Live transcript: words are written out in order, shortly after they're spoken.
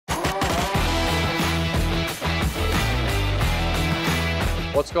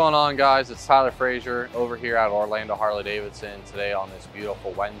What's going on, guys? It's Tyler Frazier over here at Orlando Harley-Davidson today on this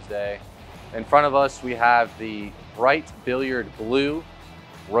beautiful Wednesday. In front of us we have the bright billiard blue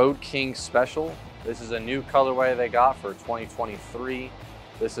Road King Special. This is a new colorway they got for 2023.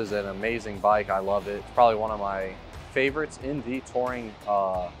 This is an amazing bike. I love it. It's probably one of my favorites in the touring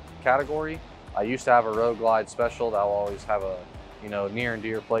category. I used to have a Road Glide Special that will always have a near and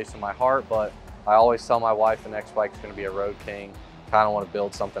dear place in my heart, but I always tell my wife the next bike is going to be a Road King. Kind of want to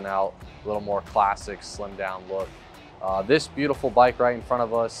build something out a little more classic, slim down look. This beautiful bike right in front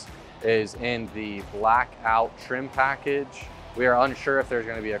of us is in the blackout trim package. We are unsure if there's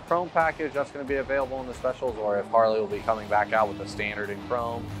going to be a chrome package that's going to be available in the specials, or if Harley will be coming back out with a standard in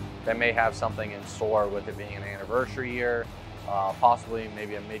chrome. They may have something in store with it being an anniversary year, possibly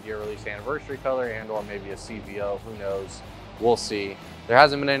maybe a mid-year release anniversary color, and or maybe a CVO, who knows. We'll see. There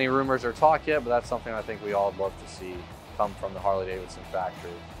hasn't been any rumors or talk yet, but that's something I think we all would love to see come from the Harley-Davidson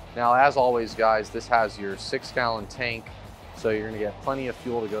factory. Now, as always, guys, this has your 6-gallon tank, so you're going to get plenty of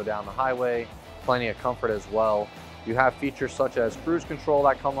fuel to go down the highway, plenty of comfort as well. You have features such as cruise control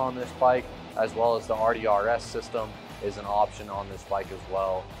that come on this bike, as well as the RDRS system is an option on this bike as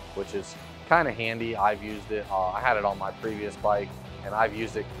well, which is kind of handy. I've used it. I had it on my previous bike, and I've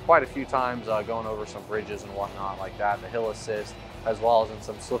used it quite a few times going over some bridges and whatnot like that. The hill assist, as well as in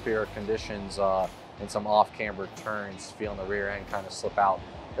some slippier conditions and some off-camber turns, feeling the rear end kind of slip out.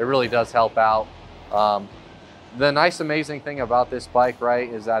 It really does help out. The nice, amazing thing about this bike,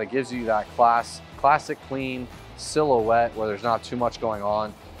 right, is that it gives you that classic clean silhouette where there's not too much going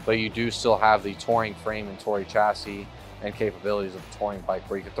on, but you do still have the touring frame and touring chassis and capabilities of a touring bike,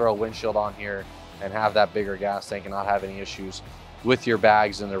 where you can throw a windshield on here and have that bigger gas tank and not have any issues with your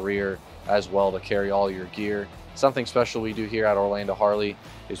bags in the rear as well to carry all your gear. Something special we do here at Orlando Harley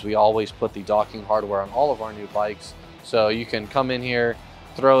is we always put the docking hardware on all of our new bikes. So you can come in here,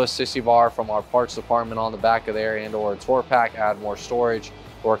 throw a sissy bar from our parts department on the back of there, and or a tour pack, add more storage,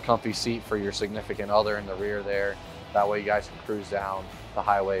 or a comfy seat for your significant other in the rear there. That way you guys can cruise down the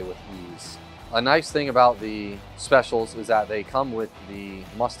highway with ease. A nice thing about the specials is that they come with the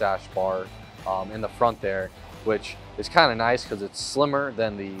mustache bar in the front there, which is kind of nice because it's slimmer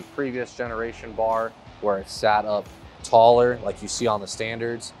than the previous generation bar, where it sat up taller like you see on the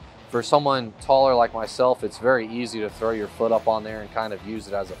standards. For someone taller like myself, it's very easy to throw your foot up on there and kind of use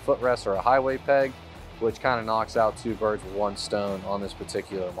it as a footrest or a highway peg, which kind of knocks out 2 birds with 1 stone on this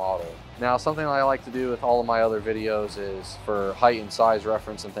particular model. Now, something I like to do with all of my other videos is, for height and size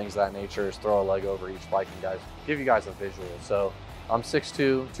reference and things of that nature, is throw a leg over each bike and give you guys a visual. So I'm 6'2",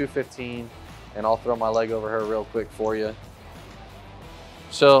 215, and I'll throw my leg over her real quick for you.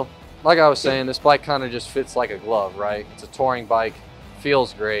 So, like I was saying, this bike kind of just fits like a glove, right? It's a touring bike,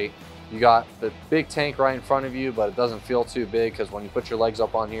 feels great. You got the big tank right in front of you, but it doesn't feel too big, because when you put your legs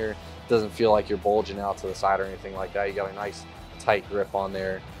up on here, it doesn't feel like you're bulging out to the side or anything like that. You got a nice tight grip on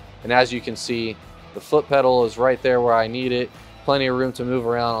there. And as you can see, the foot pedal is right there where I need it. Plenty of room to move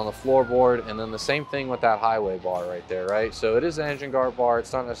around on the floorboard, and then the same thing with that highway bar right there, right? So it is an engine guard bar.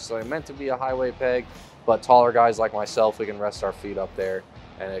 It's not necessarily meant to be a highway peg, but taller guys like myself, we can rest our feet up there,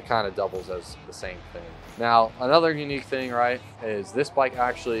 and it kind of doubles as the same thing. Now, another unique thing, right, is this bike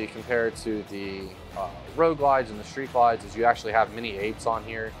actually, compared to the road glides and the street glides, is you actually have mini apes on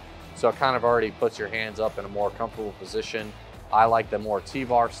here. So it kind of already puts your hands up in a more comfortable position. I like the more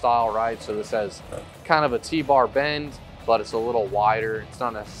T-bar style, right? So this has kind of a T-bar bend, but it's a little wider. It's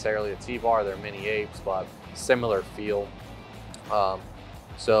not necessarily a T-bar, they're mini apes, but similar feel.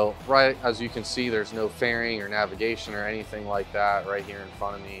 So right as you can see, there's no fairing or navigation or anything like that right here in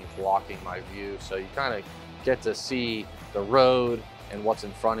front of me, blocking my view. So you kind of get to see the road and what's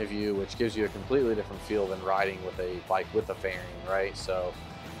in front of you, which gives you a completely different feel than riding with a bike with a fairing, right? So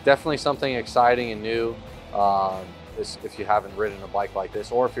definitely something exciting and new if you haven't ridden a bike like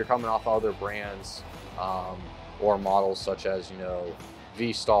this, or if you're coming off other brands or models such as,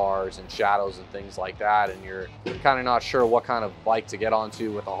 V-Stars and Shadows and things like that, and you're kind of not sure what kind of bike to get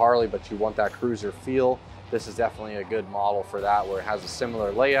onto with a Harley, but you want that cruiser feel. This is definitely a good model for that, where it has a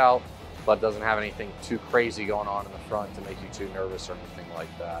similar layout, but doesn't have anything too crazy going on in the front to make you too nervous or anything like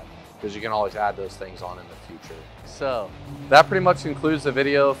that, because you can always add those things on in the future. So that pretty much concludes the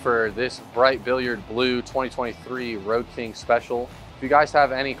video for this bright billiard blue 2023 Road King Special. If you guys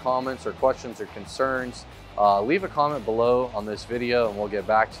have any comments or questions or concerns, leave a comment below on this video and we'll get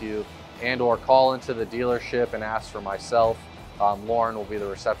back to you, and or call into the dealership and ask for myself. Lauren will be the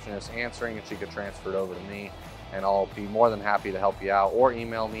receptionist answering, and she could transfer it over to me, and I'll be more than happy to help you out, or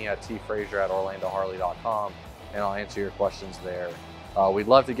email me at tfrazier@orlandoharley.com and I'll answer your questions there. We'd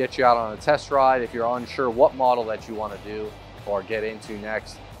love to get you out on a test ride. If you're unsure what model that you want to do, or get into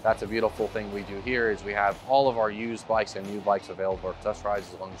next. That's a beautiful thing we do here is we have all of our used bikes and new bikes available for test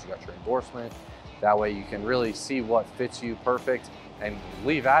rides as long as you got your endorsement. That way you can really see what fits you perfect and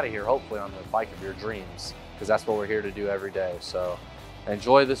leave out of here hopefully on the bike of your dreams, because that's what we're here to do every day. So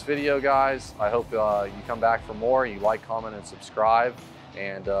enjoy this video, guys. I hope you come back for more. You like, comment, and subscribe,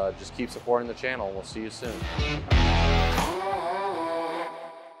 and just keep supporting the channel. We'll see you soon.